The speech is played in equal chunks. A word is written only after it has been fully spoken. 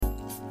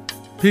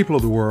People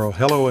of the world,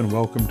 hello and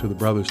welcome to the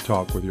Brothers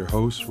Talk with your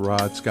hosts,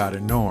 Rod, Scott,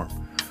 and Norm,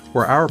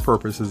 where our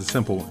purpose is a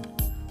simple one.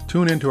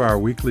 Tune into our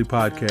weekly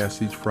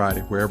podcast each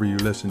Friday wherever you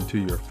listen to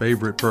your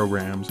favorite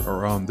programs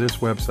or on this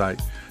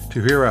website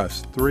to hear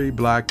us, three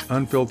black,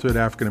 unfiltered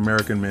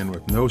African-American men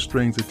with no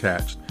strings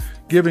attached,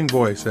 giving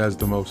voice as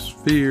the most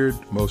feared,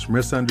 most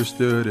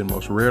misunderstood, and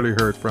most rarely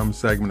heard from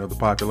segment of the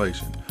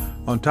population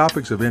on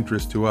topics of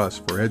interest to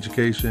us for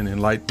education,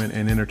 enlightenment,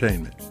 and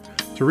entertainment.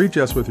 To reach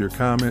us with your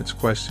comments,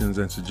 questions,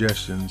 and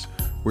suggestions,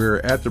 we're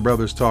at The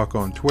Brothers Talk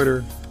on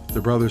Twitter, The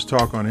Brothers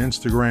Talk on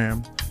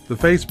Instagram, the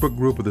Facebook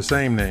group of the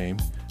same name,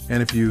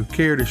 and if you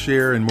care to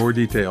share in more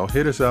detail,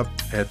 hit us up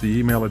at the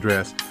email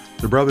address,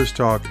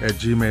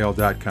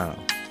 thebrotherstalk@gmail.com.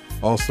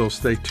 Also,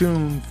 stay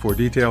tuned for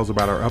details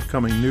about our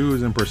upcoming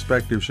News and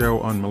Perspective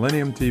show on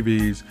Millennium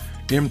TV's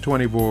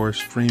M24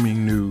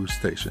 streaming news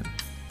station.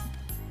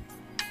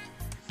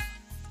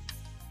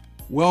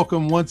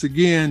 Welcome once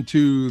again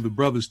to The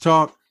Brothers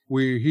Talk.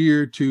 We're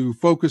here to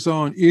focus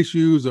on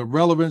issues of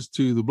relevance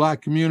to the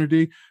Black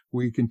community.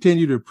 We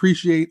continue to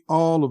appreciate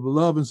all of the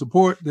love and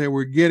support that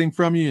we're getting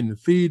from you and the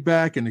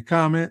feedback and the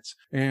comments.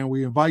 And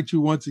we invite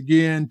you once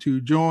again to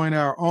join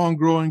our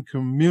ongoing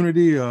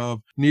community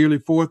of nearly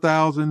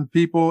 4,000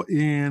 people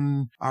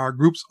in our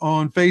groups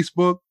on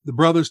Facebook, The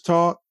Brothers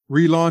Talk,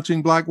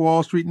 Relaunching Black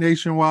Wall Street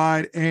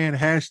Nationwide, and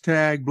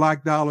hashtag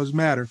Black Dollars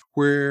Matter,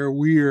 where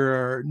we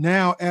are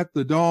now at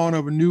the dawn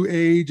of a new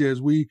age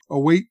as we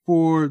await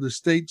for the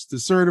states to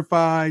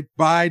certify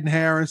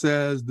Biden-Harris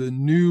as the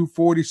new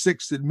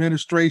 46th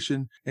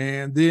administration.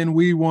 And then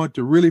we want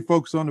to really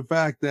focus on the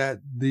fact that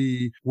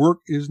the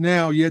work is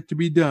now yet to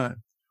be done.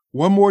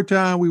 One more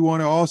time, we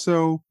want to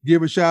also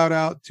give a shout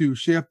out to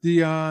Chef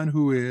Dion,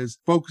 who is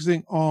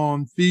focusing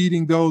on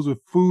feeding those with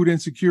food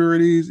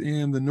insecurities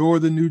in the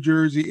northern New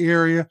Jersey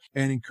area,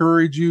 and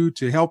encourage you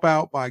to help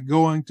out by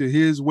going to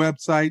his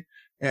website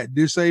at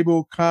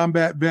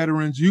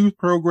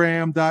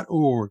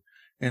disabledcombatveteransYouthProgram.org.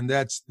 And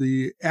that's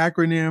the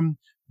acronym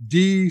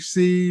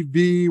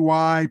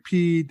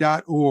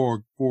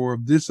DCVYP.org for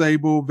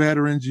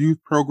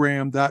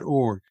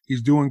DisabledVeteransYouthProgram.org.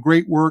 He's doing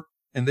great work,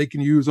 and they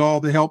can use all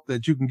the help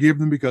that you can give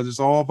them because it's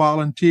all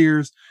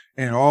volunteers,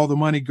 and all the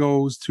money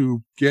goes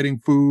to getting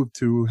food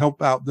to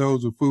help out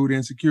those with food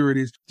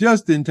insecurities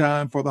just in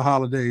time for the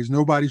holidays.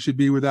 Nobody should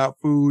be without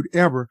food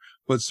ever,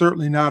 but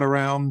certainly not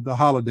around the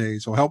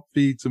holidays. So help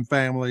feed some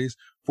families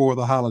for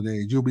the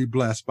holidays. You'll be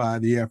blessed by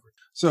the effort.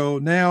 So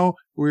now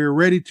we're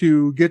ready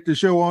to get the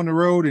show on the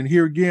road, and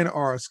here again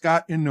are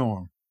Scott and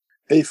Norm.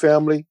 Hey,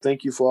 family.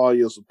 Thank you for all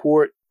your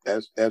support.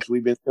 As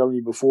we've been telling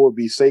you before,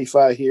 be safe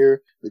out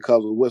here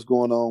because of what's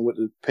going on with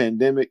the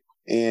pandemic.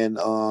 And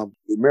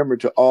remember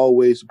to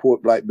always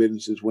support Black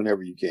businesses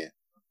whenever you can.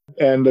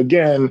 And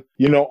again,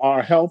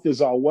 our health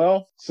is our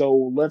wealth.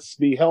 So let's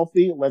be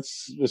healthy.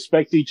 Let's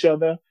respect each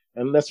other.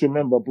 And let's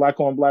remember,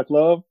 Black on Black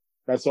love.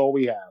 That's all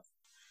we have.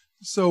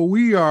 So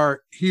we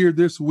are here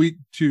this week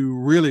to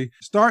really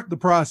start the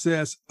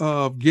process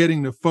of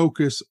getting the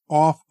focus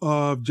off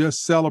of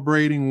just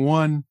celebrating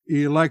one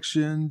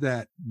election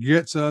that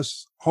gets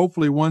us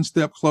hopefully one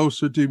step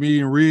closer to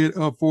being rid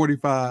of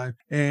 45,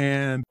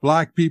 and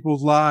Black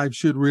people's lives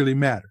should really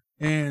matter.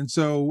 And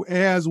so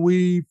as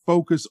we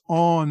focus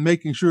on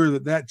making sure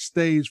that that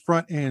stays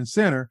front and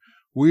center,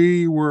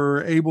 we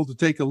were able to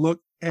take a look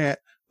at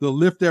the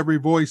Lift Every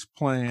Voice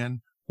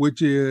plan,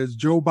 which is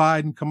Joe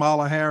Biden,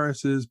 Kamala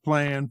Harris's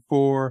plan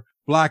for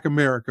Black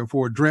America,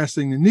 for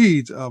addressing the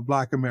needs of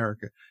Black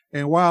America.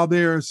 And while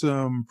there are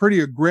some pretty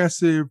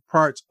aggressive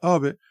parts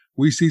of it,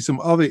 we see some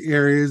other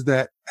areas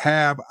that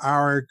have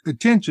our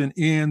attention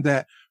in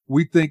that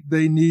we think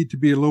they need to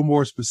be a little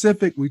more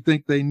specific. We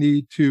think they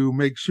need to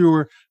make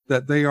sure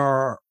that they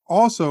are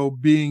also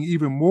being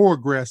even more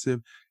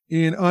aggressive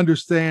in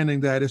understanding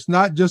that it's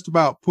not just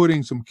about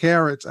putting some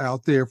carrots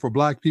out there for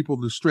Black people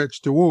to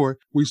stretch toward.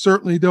 We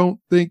certainly don't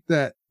think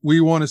that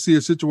we want to see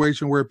a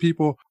situation where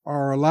people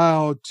are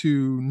allowed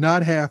to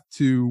not have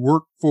to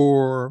work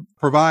for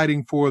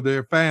providing for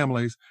their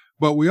families.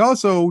 But we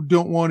also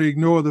don't want to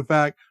ignore the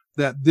fact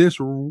that this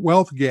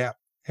wealth gap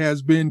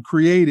has been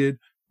created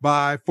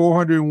by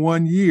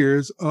 401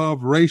 years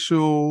of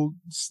racial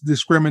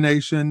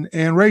discrimination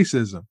and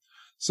racism.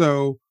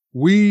 So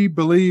we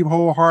believe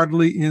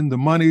wholeheartedly in the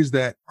monies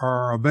that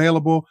are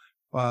available.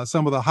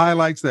 Some of the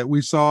highlights that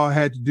we saw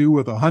had to do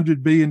with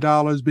 $100 billion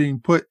being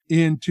put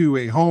into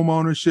a home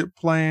ownership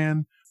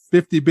plan,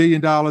 $50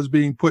 billion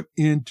being put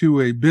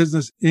into a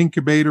business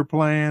incubator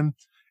plan,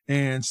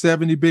 and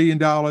 $70 billion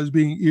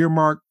being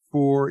earmarked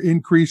for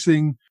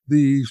increasing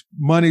the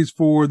monies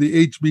for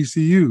the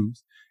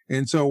HBCUs.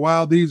 And so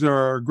while these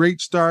are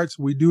great starts,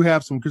 we do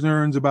have some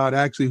concerns about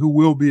actually who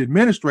will be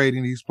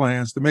administrating these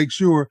plans to make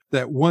sure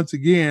that once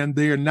again,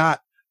 they are not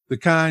the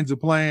kinds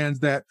of plans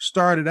that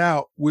started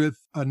out with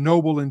a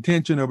noble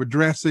intention of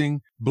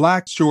addressing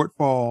Black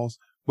shortfalls,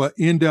 but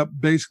end up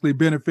basically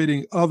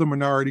benefiting other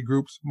minority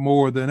groups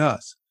more than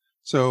us.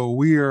 So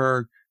we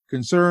are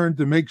concerned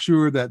to make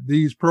sure that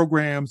these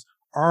programs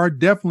are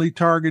definitely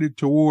targeted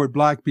toward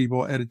Black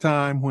people at a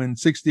time when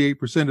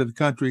 68% of the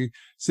country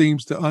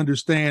seems to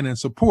understand and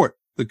support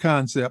the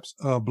concepts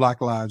of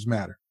Black Lives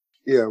Matter.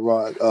 Yeah,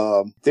 Rod.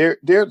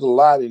 There's a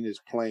lot in this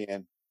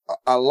plan.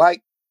 I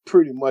like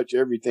pretty much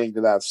everything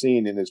that I've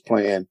seen in this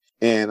plan.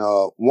 And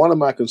one of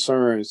my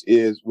concerns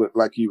is, with,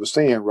 like you were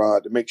saying,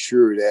 Rod, to make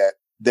sure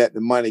that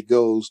the money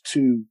goes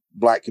to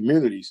Black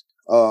communities.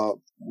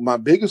 My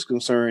biggest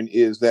concern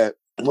is that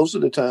most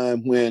of the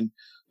time when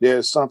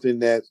there's something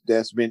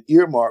that's been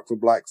earmarked for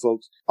Black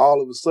folks,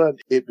 all of a sudden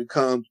it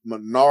becomes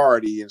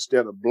minority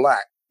instead of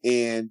Black.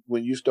 And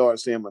when you start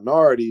saying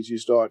minorities, you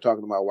start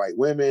talking about white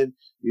women,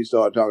 you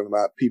start talking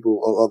about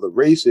people of other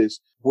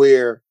races,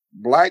 where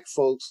Black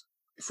folks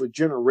for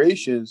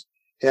generations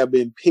have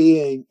been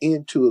paying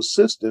into a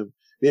system,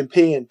 been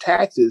paying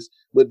taxes,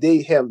 but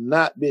they have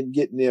not been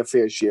getting their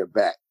fair share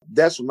back.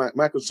 That's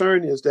my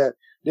concern is that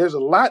there's a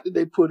lot that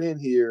they put in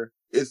here.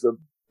 It's a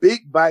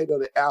big bite of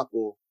the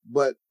apple,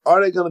 but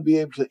are they going to be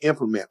able to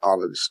implement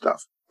all of this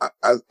stuff?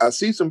 I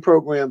see some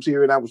programs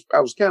here, and I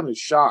was kind of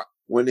shocked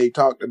when they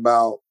talked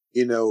about,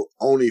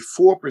 only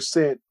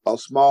 4% of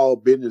small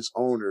business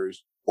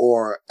owners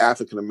are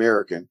African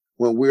American,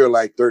 when we're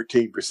like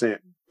 13%,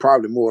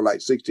 probably more like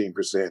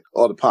 16%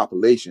 of the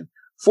population.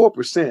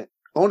 4%,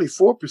 only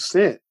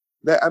 4%.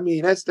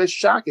 That's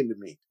shocking to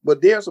me.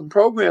 But there are some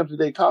programs that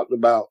they talked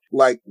about.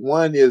 Like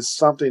one is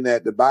something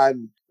that the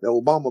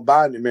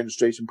Obama-Biden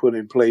administration put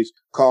in place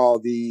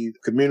called the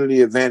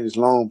Community Advantage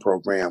Loan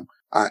Program.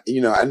 I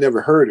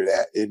never heard of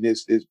that. And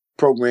it's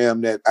program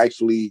that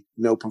actually,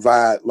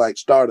 provide like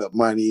startup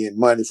money and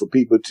money for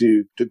people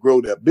to grow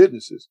their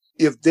businesses.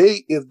 If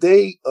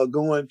they are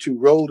going to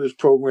roll this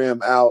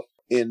program out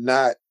and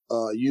not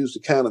use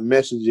the kind of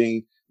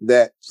messaging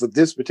that for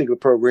this particular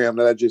program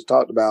that I just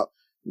talked about,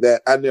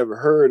 that I never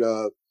heard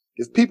of,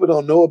 if people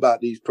don't know about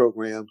these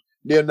programs,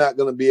 they're not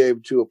going to be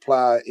able to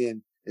apply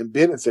and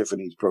benefit from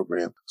these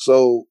programs.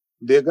 So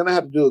they're going to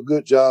have to do a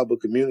good job of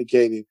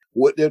communicating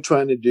what they're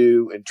trying to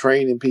do and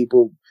training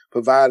people,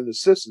 providing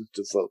assistance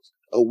to folks.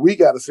 We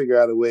got to figure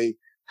out a way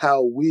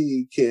how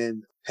we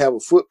can have a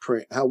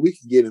footprint, how we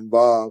can get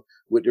involved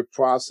with this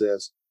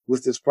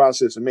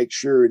process and make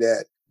sure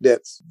that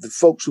the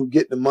folks who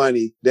get the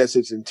money, that's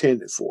it's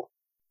intended for.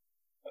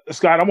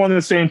 Scott, I'm on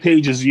the same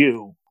page as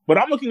you, but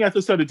I'm looking at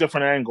this at a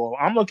different angle.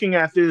 I'm looking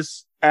at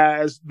this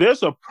as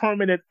there's a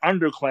permanent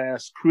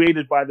underclass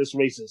created by this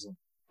racism.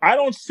 I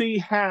don't see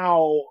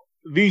how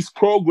these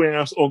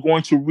programs are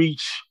going to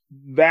reach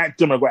that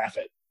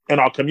demographic in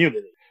our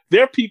community.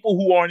 There are people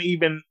who aren't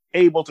even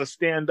able to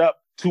stand up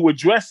to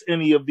address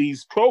any of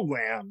these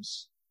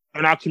programs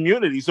in our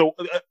community. So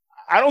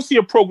I don't see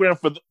a program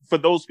for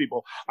those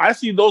people. I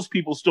see those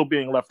people still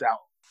being left out.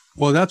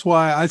 Well, that's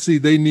why I see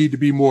they need to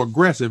be more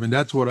aggressive. And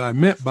that's what I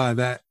meant by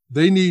that.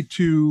 They need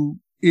to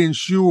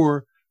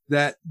ensure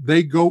that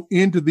they go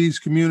into these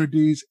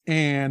communities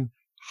and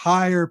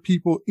hire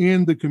people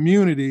in the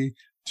community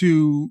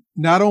to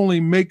not only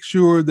make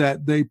sure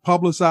that they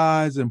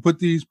publicize and put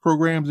these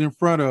programs in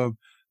front of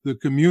the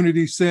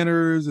community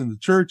centers and the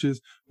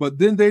churches, but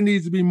then there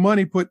needs to be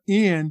money put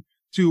in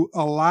to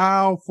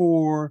allow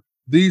for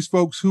these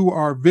folks who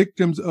are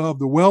victims of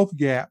the wealth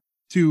gap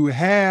to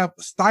have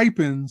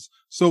stipends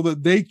so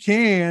that they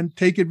can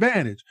take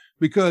advantage.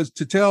 Because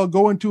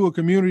go into a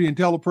community and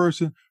tell a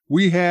person,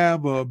 we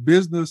have a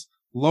business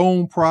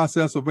loan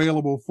process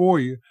available for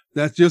you,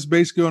 that's just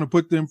basically going to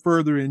put them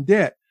further in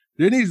debt.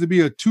 There needs to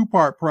be a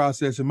two-part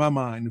process in my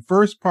mind. The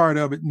first part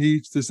of it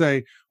needs to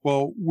say,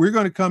 well, we're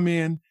going to come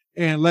in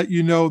and let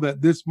you know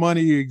that this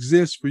money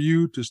exists for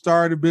you to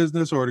start a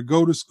business or to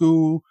go to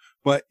school.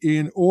 But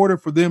in order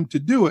for them to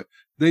do it,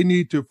 they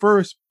need to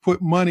first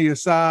put money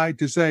aside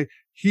to say,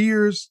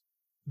 here's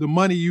the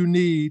money you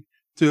need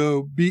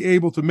to be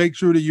able to make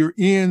sure that your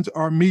ends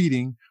are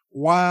meeting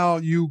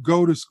while you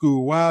go to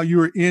school, while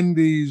you're in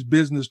these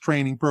business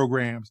training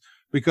programs.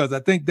 Because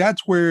I think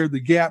that's where the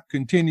gap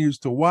continues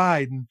to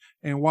widen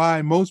and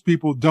why most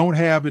people don't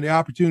have an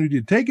opportunity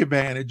to take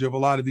advantage of a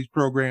lot of these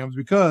programs,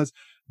 because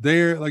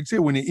they're, like I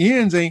said, when the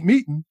ends ain't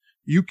meeting,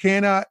 you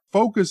cannot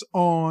focus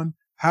on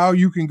how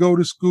you can go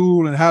to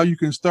school and how you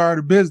can start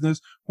a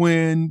business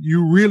when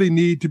you really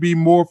need to be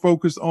more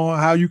focused on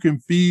how you can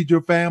feed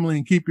your family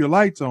and keep your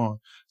lights on.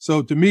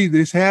 So to me,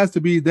 this has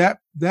to be that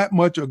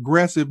much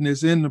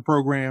aggressiveness in the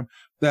program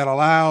that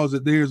allows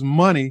that there's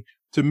money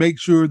to make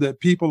sure that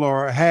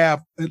people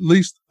have at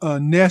least a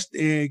nest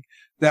egg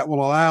that will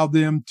allow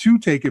them to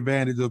take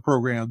advantage of the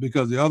programs,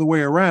 because the other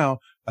way around,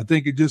 I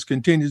think it just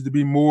continues to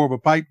be more of a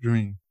pipe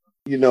dream.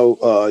 You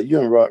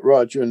and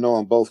Rod, you and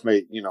Norm both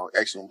made,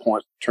 excellent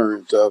points in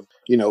terms of,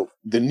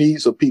 the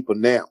needs of people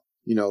now.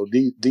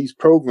 These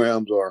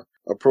programs are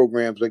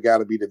programs that got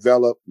to be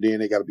developed, then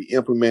they got to be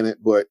implemented.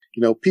 But,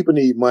 people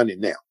need money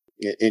now.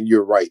 And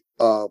you're right.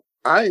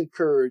 I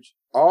encourage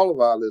all of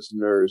our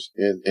listeners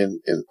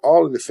and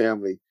all of the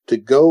family to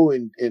go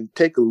and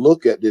take a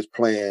look at this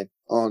plan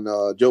on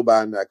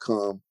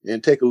JoeBiden.com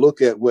and take a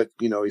look at what,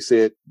 he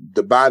said,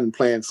 the Biden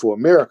plan for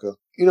America.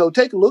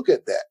 Take a look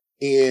at that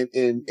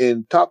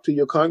and talk to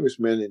your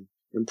congressman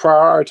and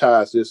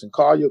prioritize this and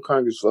call your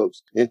Congress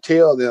folks and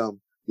tell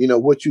them,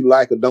 what you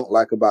like or don't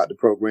like about the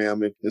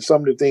program. And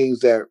some of the things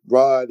that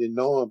Rod and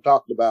Noam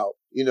talked about,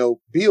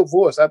 be a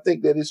voice. I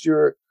think that it's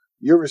your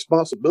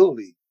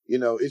responsibility.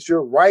 It's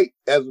your right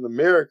as an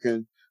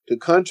American to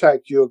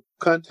contact your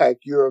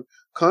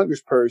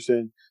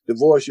congressperson to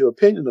voice your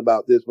opinion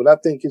about this. But I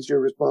think it's your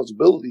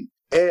responsibility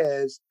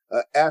as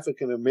an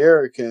African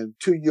American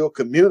to your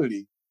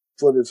community,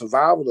 for the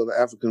survival of the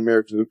African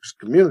American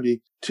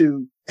community,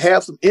 to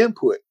have some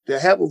input, to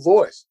have a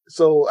voice.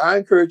 So I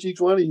encourage each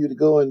one of you to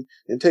go and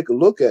take a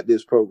look at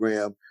this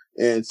program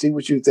and see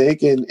what you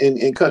think,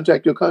 and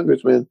contact your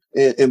congressman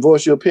and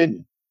voice your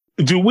opinion.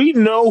 Do we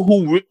know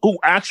who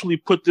actually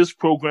put this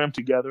program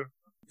together?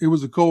 It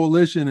was a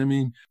coalition. I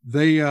mean,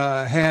 they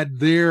had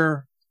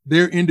their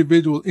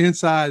individuals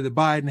inside the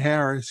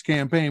Biden-Harris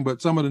campaign,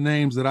 but some of the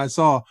names that I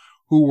saw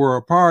who were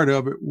a part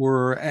of it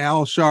were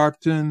Al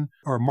Sharpton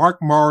or Mark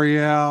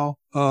Morial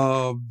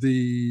of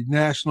the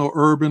National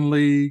Urban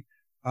League,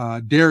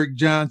 Derek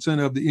Johnson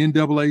of the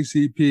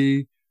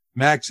NAACP,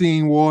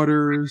 Maxine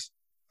Waters.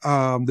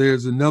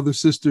 There's another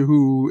sister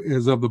who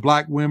is of the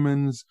Black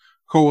Women's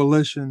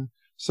Coalition.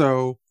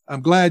 So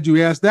I'm glad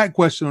you asked that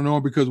question,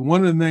 Norm, because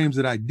one of the names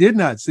that I did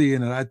not see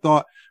and that I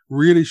thought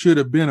really should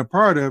have been a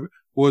part of it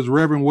was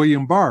Reverend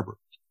William Barber,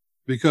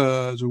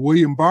 because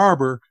William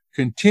Barber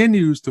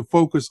continues to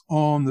focus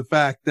on the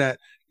fact that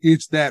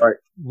it's that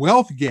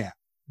wealth gap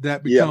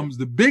that becomes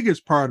the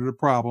biggest part of the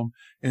problem.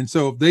 And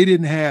so if they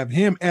didn't have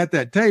him at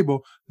that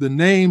table, the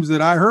names that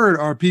I heard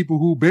are people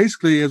who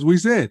basically, as we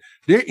said,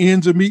 their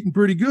ends are meeting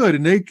pretty good,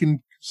 and they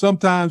can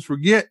sometimes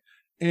forget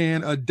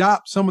and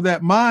adopt some of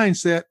that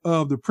mindset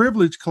of the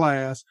privileged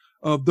class,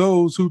 of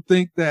those who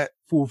think that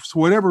for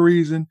whatever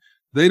reason,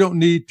 they don't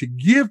need to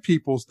give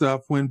people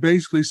stuff, when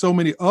basically so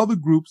many other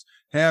groups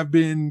have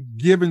been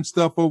given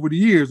stuff over the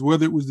years,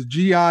 whether it was the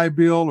GI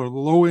Bill or the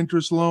low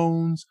interest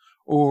loans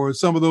or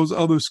some of those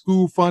other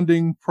school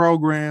funding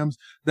programs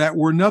that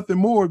were nothing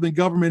more than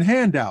government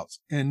handouts.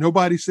 And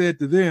nobody said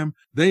to them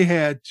they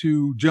had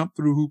to jump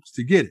through hoops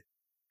to get it.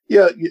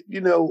 Yeah,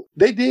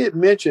 they did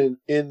mention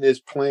in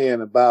this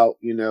plan about,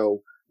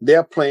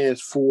 their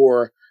plans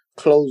for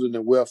closing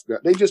the wealth gap.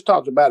 They just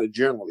talked about it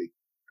generally,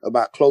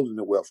 about closing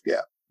the wealth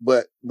gap.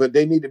 But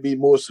they need to be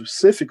more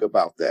specific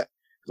about that.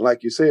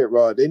 Like you said,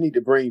 Rod, they need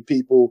to bring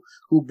people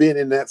who've been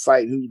in that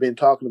fight, who's been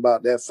talking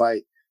about that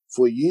fight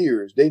for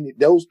years.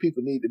 Those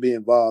people need to be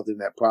involved in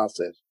that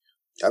process.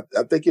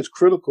 I think it's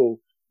critical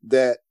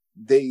that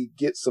they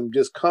get some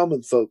just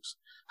common folks.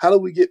 How do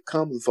we get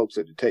common folks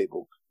at the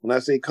table? When I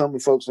say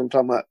common folks, I'm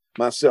talking about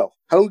myself.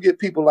 How do we get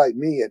people like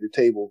me at the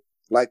table,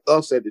 like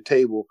us at the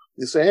table,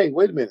 and say, hey,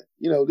 wait a minute,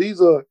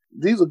 these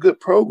are good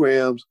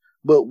programs,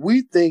 but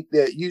we think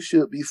that you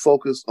should be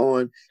focused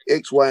on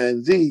X, Y,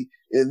 and Z,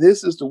 and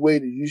this is the way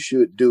that you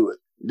should do it.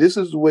 This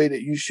is the way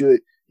that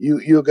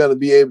you're going to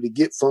be able to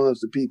get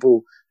funds to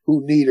people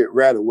who need it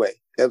right away,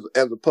 as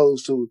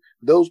opposed to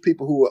those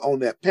people who are on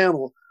that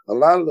panel. A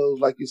lot of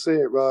those, like you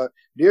said, Rod,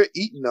 they're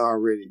eating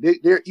already.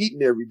 They're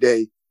eating every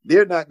day.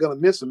 They're not going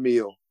to miss a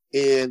meal.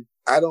 And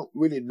I don't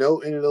really know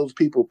any of those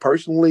people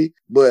personally,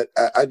 but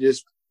I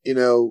just,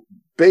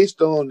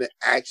 based on the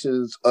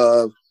actions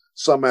of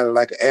somebody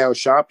like Al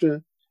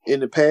Sharpton in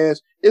the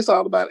past, it's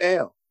all about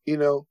Al.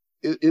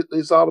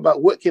 It's all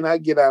about what can I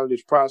get out of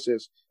this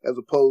process, as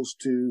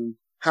opposed to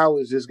how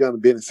is this going to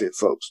benefit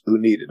folks who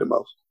need it the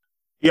most.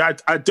 Yeah,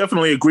 I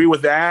definitely agree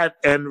with that.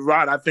 And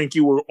Rod, I think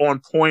you were on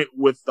point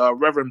with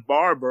Reverend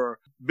Barber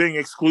being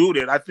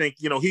excluded. I think,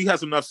 he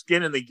has enough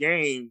skin in the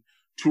game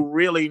to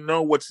really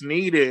know what's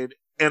needed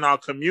in our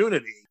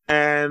community.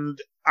 And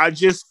I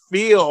just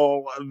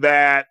feel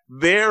that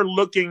they're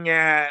looking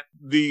at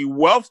the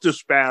wealth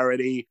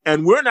disparity,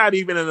 and we're not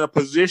even in a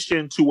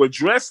position to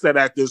address that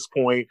at this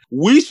point.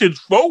 We should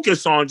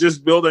focus on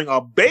just building a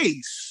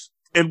base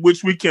in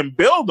which we can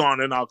build on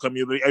in our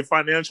community, a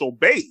financial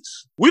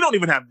base. We don't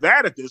even have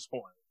that at this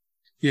point.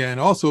 Yeah,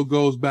 and also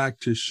goes back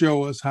to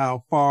show us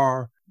how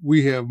far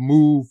we have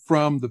moved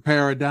from the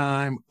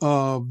paradigm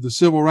of the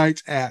Civil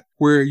Rights Act,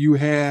 where you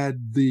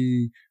had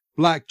the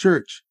Black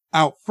church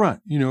out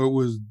front. It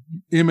was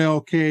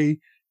MLK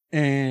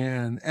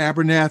and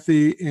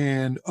Abernathy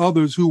and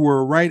others who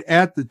were right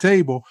at the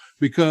table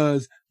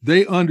because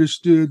they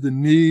understood the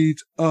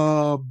needs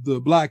of the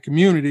Black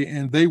community,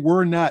 and they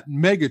were not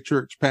mega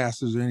church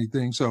pastors or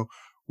anything. So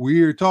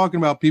we're talking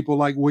about people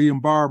like William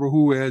Barber,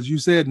 who, as you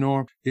said,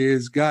 Norm,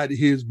 has got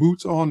his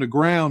boots on the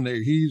ground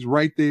there. He's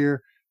right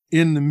there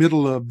in the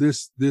middle of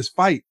this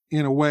fight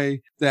in a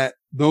way that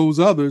those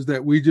others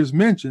that we just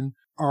mentioned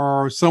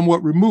are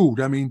somewhat removed.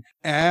 I mean,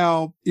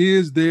 Al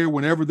is there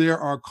whenever there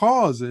are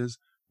causes,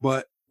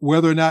 but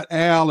whether or not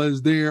Al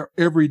is there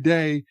every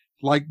day,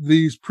 like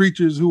these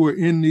preachers who are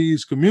in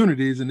these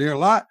communities, and there are a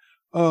lot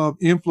of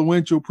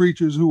influential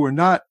preachers who are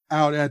not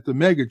out at the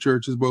mega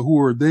churches, but who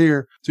are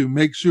there to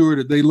make sure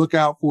that they look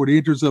out for the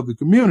interests of the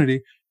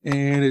community.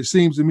 And it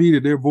seems to me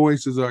that their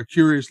voices are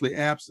curiously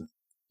absent.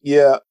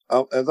 Yeah,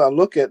 as I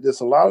look at this,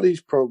 a lot of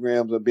these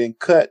programs are being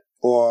cut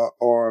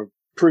or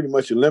pretty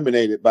much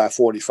eliminated by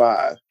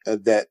 45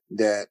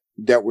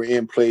 that were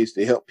in place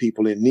to help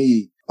people in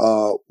need.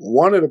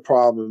 One of the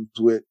problems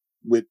with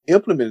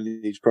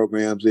implementing these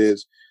programs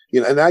is,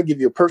 and I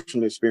give you a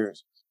personal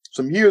experience.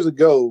 Some years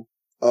ago,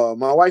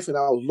 my wife and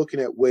I was looking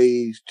at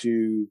ways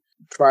to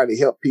try to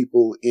help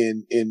people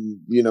in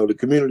the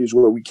communities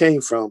where we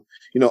came from,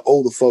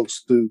 older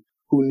folks who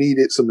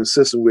needed some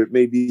assistance with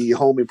maybe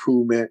home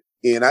improvement.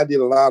 And I did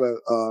a lot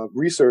of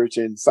research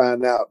and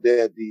found out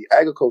that the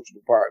agriculture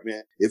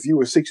department, if you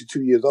were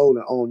 62 years old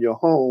and own your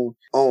home,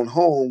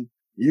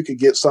 you could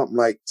get something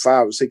like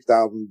 $5,000 or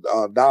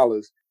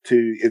 $6,000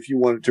 if you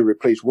wanted to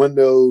replace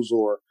windows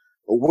or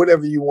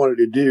whatever you wanted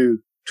to do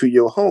to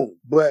your home.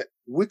 But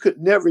we could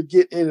never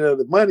get any of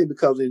the money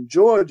because in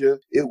Georgia,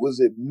 it was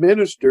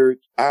administered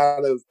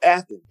out of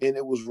Athens and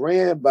it was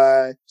ran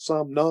by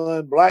some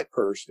non-Black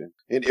person.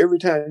 And every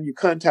time you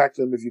contact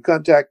them, if you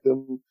contact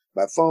them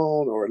by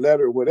phone or a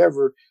letter or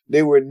whatever,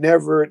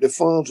 the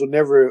funds were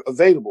never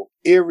available.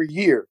 Every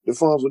year, the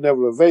funds were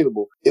never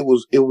available. It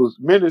was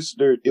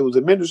administered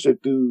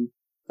through,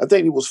 I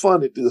think it was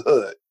funded through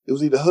HUD. It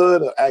was either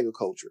HUD or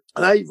agriculture.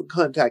 And I even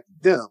contacted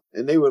them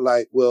and they were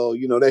like, well,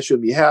 that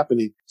shouldn't be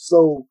happening.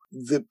 So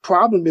the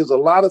problem is a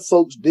lot of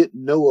folks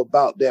didn't know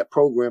about that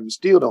program and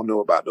still don't know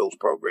about those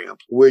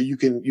programs where you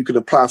can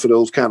apply for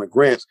those kind of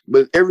grants.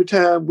 But every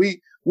time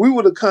we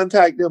would have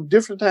contacted them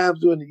different times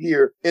during the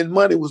year and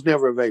money was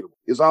never available.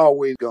 It's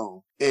always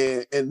gone.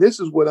 And this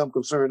is what I'm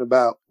concerned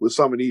about with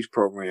some of these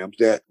programs,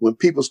 that when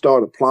people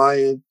start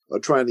applying or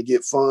trying to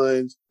get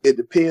funds, it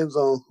depends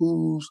on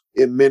who's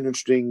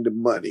administering the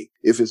money.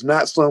 If it's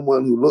not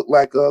someone who look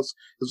like us,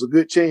 there's a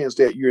good chance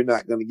that you're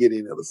not going to get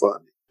any of the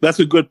funding. That's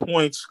a good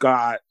point,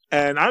 Scott.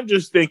 And I'm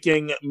just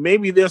thinking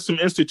maybe there's some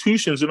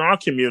institutions in our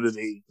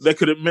community that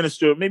could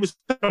administer, maybe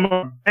some of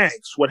our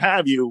banks, what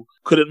have you,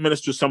 could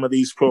administer some of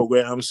these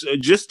programs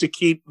just to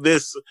keep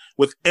this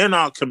within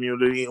our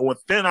community and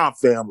within our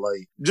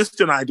family.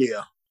 Just an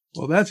idea.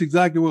 Well, that's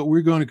exactly what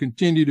we're going to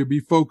continue to be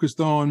focused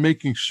on,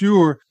 making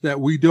sure that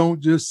we don't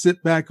just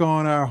sit back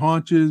on our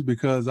haunches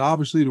because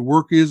obviously the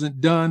work isn't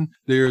done.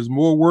 There's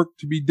more work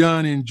to be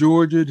done in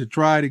Georgia to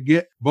try to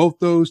get both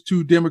those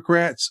two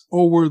Democrats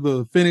over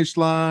the finish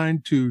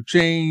line to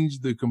change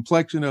the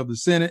complexion of the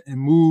Senate and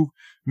move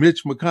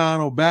Mitch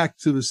McConnell back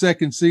to the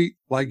second seat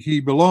like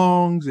he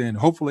belongs and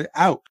hopefully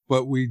out.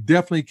 But we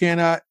definitely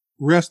cannot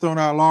rest on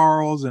our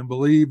laurels and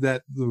believe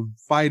that the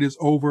fight is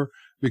over.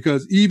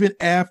 Because even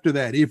after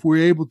that, if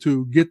we're able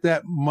to get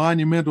that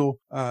monumental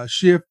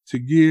shift to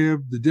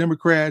give the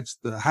Democrats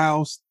the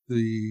House,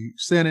 the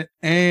Senate,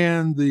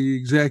 and the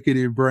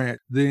executive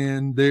branch,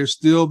 then there's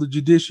still the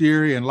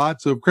judiciary and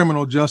lots of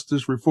criminal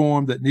justice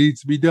reform that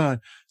needs to be done.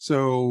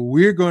 So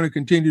we're going to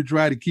continue to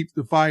try to keep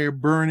the fire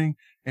burning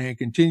and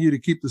continue to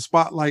keep the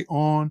spotlight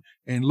on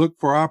and look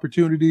for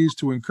opportunities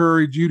to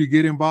encourage you to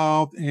get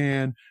involved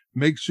and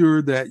make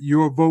sure that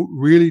your vote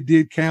really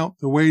did count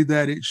the way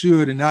that it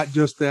should and not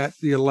just at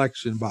the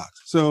election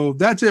box. So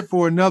that's it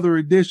for another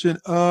edition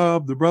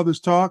of the Brothers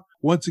Talk.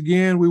 Once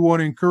again, we want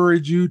to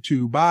encourage you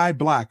to buy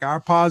Black, our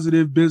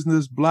positive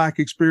business Black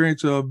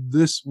experience of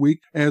this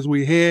week as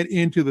we head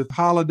into the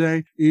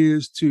holiday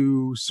is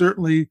to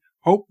certainly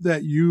hope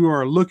that you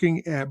are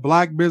looking at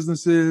Black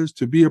businesses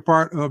to be a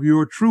part of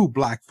your true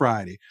Black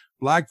Friday.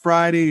 Black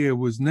Friday, it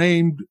was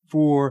named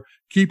for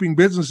keeping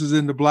businesses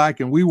in the Black,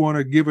 and we want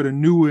to give it a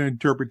new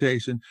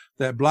interpretation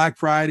that Black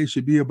Friday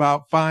should be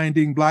about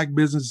finding Black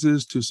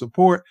businesses to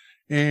support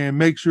and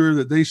make sure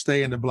that they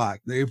stay in the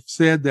Black. They've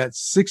said that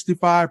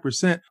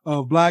 65%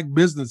 of Black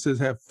businesses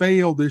have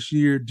failed this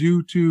year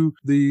due to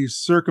the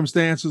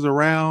circumstances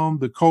around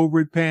the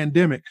COVID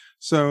pandemic.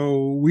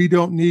 So we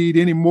don't need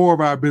any more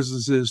of our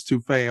businesses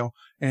to fail.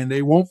 And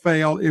they won't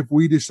fail if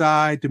we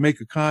decide to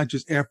make a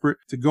conscious effort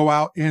to go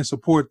out and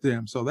support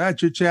them. So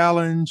that's your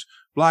challenge,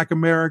 Black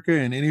America,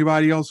 and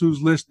anybody else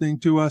who's listening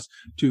to us,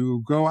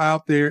 to go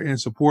out there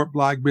and support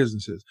Black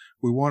businesses.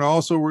 We want to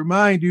also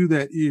remind you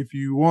that if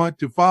you want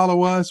to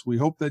follow us, we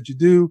hope that you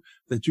do,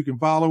 that you can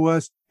follow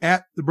us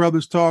at The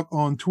Brothers Talk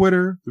on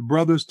Twitter, The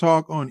Brothers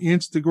Talk on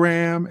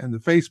Instagram, and the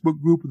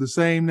Facebook group of the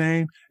same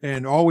name.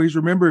 And always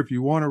remember, if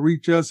you want to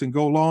reach us and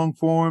go long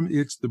form,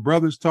 it's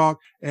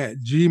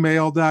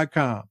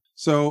thebrotherstalk@gmail.com.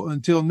 So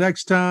until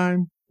next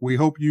time, we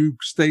hope you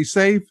stay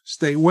safe,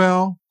 stay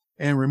well,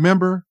 and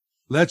remember,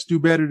 let's do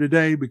better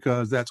today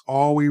because that's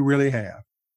all we really have.